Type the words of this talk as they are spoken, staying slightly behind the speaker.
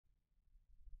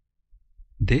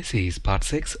This is part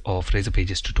 6 of Razor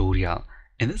Pages tutorial.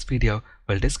 In this video,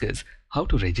 we'll discuss how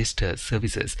to register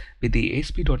services with the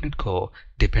ASP.NET Core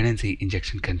dependency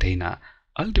injection container.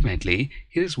 Ultimately,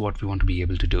 here is what we want to be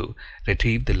able to do: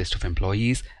 retrieve the list of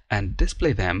employees and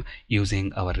display them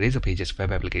using our Razor Pages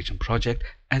web application project,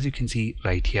 as you can see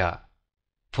right here.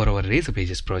 For our Razor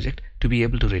Pages project to be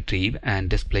able to retrieve and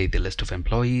display the list of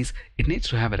employees, it needs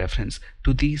to have a reference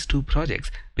to these two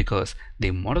projects, because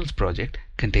the models project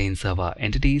contains our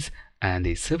entities and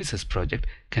the services project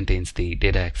contains the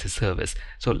data access service.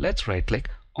 So let's right click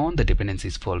on the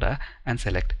dependencies folder and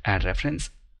select add reference.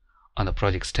 On the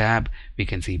projects tab, we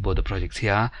can see both the projects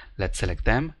here. Let's select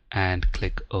them and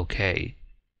click OK.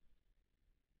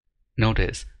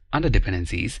 Notice under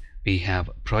dependencies we have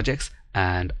projects,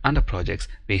 and under projects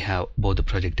we have both the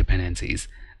project dependencies.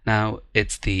 Now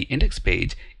it's the index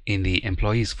page in the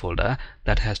employees folder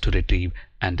that has to retrieve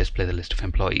and display the list of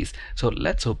employees. So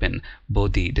let's open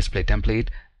both the display template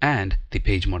and the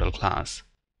page model class.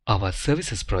 Our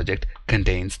services project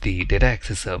contains the data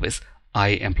access service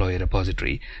employee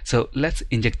repository. So let's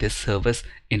inject this service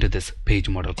into this page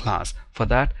model class. For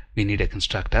that we need a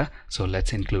constructor, so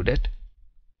let's include it.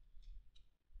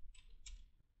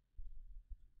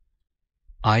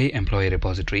 employee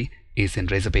repository is in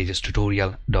Razor Pages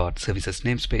tutorial.services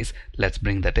namespace. Let's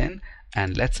bring that in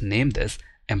and let's name this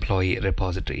employee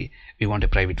repository. We want a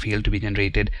private field to be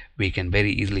generated. We can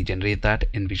very easily generate that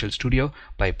in Visual Studio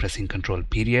by pressing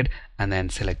Ctrl and then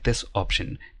select this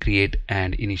option, create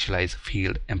and initialize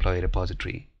field employee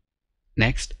repository.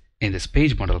 Next, in this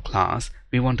page model class,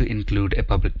 we want to include a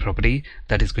public property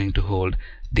that is going to hold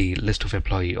the list of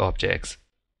employee objects.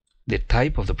 The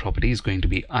type of the property is going to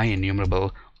be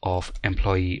IEnumerable of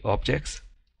employee objects.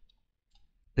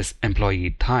 This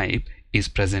employee type is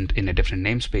present in a different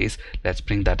namespace. Let's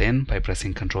bring that in by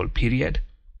pressing Ctrl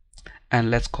and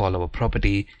let's call our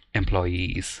property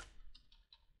employees.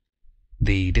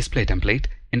 The display template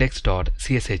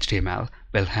index.cshtml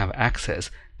will have access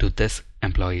to this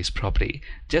employees property.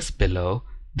 Just below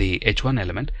the h1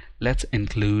 element, let's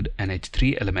include an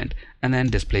h3 element and then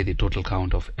display the total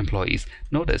count of employees.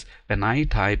 Notice when I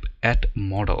type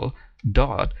 @model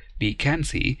dot, we can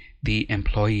see the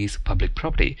employees public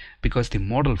property, because the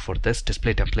model for this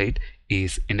display template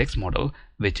is index model,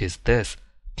 which is this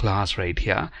class right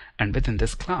here, and within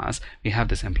this class we have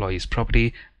this employees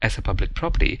property as a public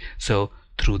property. So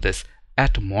through this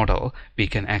 @model we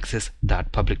can access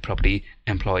that public property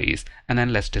employees, and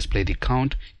then let's display the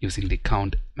count using the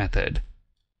count method.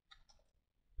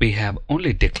 We have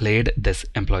only declared this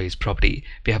employees property.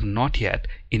 We have not yet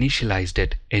initialized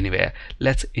it anywhere.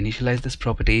 Let's initialize this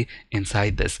property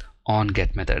inside this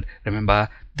onGet method. Remember,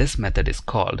 this method is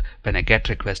called when a GET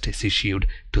request is issued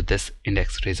to this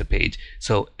index Razor page.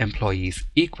 So employees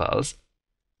equals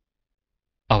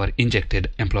our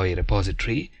injected employee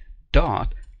repository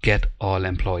dot get all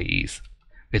employees.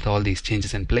 With all these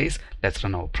changes in place, let's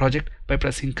run our project by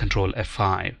pressing Ctrl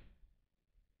F5.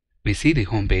 We see the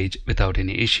home page without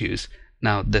any issues.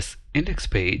 Now this index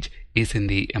page is in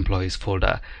the employees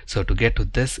folder. So to get to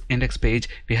this index page,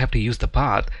 we have to use the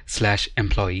path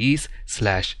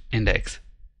 /employees/index.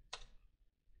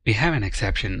 We have an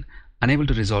exception, unable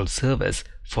to resolve service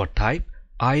for type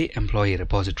employee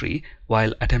repository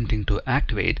while attempting to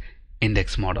activate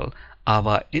index model.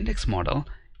 Our index model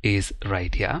is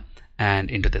right here, and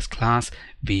into this class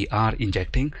we are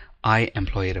injecting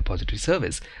employee repository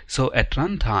service. So at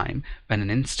runtime, when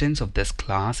an instance of this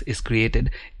class is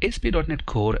created, ASP.NET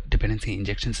Core dependency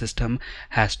injection system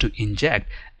has to inject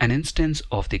an instance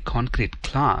of the concrete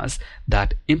class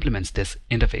that implements this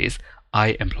interface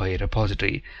employee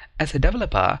repository. As a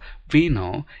developer, we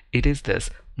know it is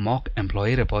this mock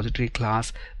employee repository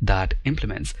class that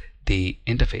implements the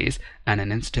interface, and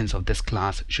an instance of this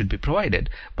class should be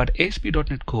provided. But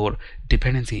ASP.NET Core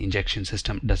dependency injection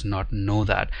system does not know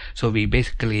that. So we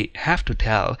basically have to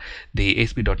tell the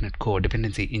ASP.NET Core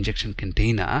dependency injection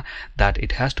container that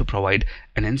it has to provide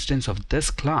an instance of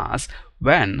this class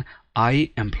when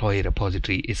employee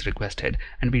repository is requested,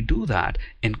 and we do that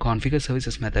in configure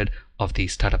services method of the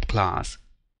startup class.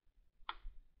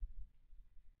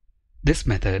 This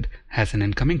method has an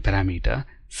incoming parameter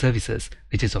services,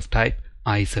 which is of type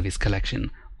iService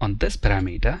collection. On this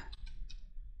parameter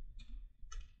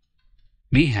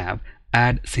we have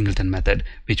add singleton method,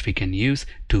 which we can use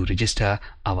to register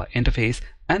our interface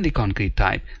and the concrete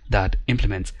type that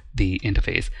implements the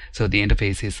interface. So the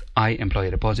interface is employee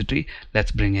repository.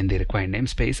 Let's bring in the required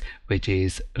namespace, which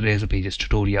is Razor Pages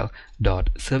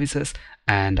tutorial.services,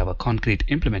 and our concrete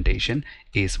implementation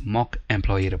is mock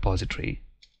employee repository.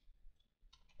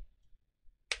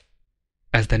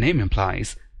 As the name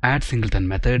implies, add singleton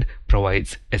method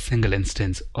provides a single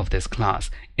instance of this class.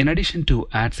 In addition to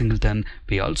add singleton,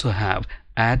 we also have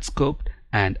add scope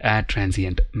and add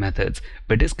transient methods.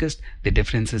 We discussed the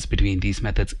differences between these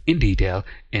methods in detail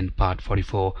in part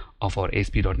 44 of our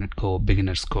ASP.NET Core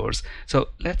beginners course. So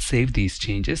let's save these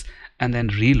changes and then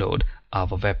reload our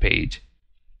web page.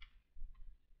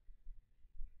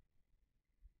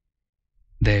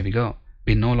 There we go.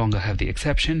 We no longer have the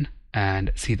exception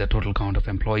and see the total count of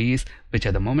employees, which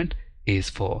at the moment is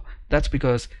 4. That's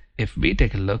because if we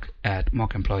take a look at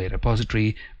mock employee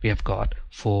repository, we have got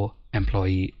 4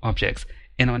 employee objects.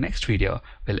 In our next video,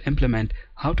 we'll implement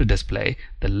how to display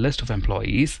the list of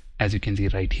employees, as you can see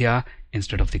right here,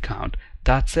 instead of the count.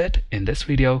 That's it in this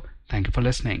video. Thank you for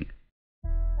listening.